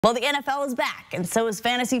Well, the NFL is back, and so is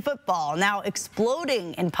fantasy football, now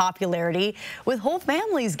exploding in popularity, with whole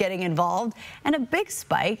families getting involved, and a big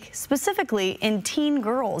spike, specifically in teen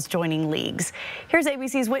girls joining leagues. Here's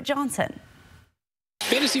ABC's Whit Johnson.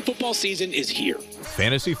 Fantasy football season is here.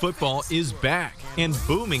 Fantasy football is back and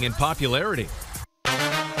booming in popularity.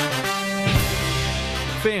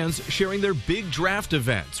 Fans sharing their big draft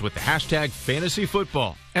events with the hashtag fantasy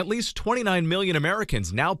football. At least 29 million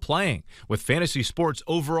Americans now playing, with fantasy sports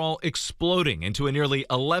overall exploding into a nearly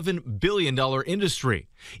 $11 billion industry.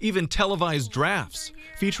 Even televised drafts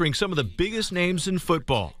featuring some of the biggest names in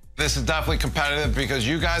football. This is definitely competitive because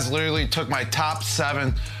you guys literally took my top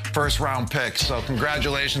 7 first-round picks, so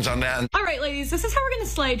congratulations on that. All right, ladies, this is how we're going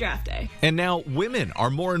to slay draft day. And now women are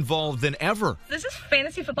more involved than ever. This is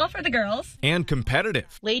fantasy football for the girls. And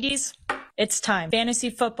competitive. Ladies, it's time. Fantasy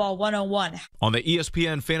Football 101. On the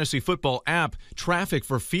ESPN Fantasy Football app, traffic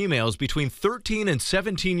for females between 13 and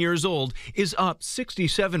 17 years old is up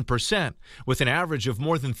 67%, with an average of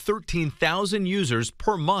more than 13,000 users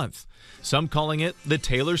per month. Some calling it the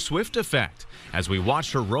Taylor Swift effect, as we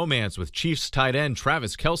watched her romance with Chiefs tight end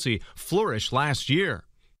Travis Kelce flourish last year.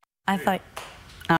 I thought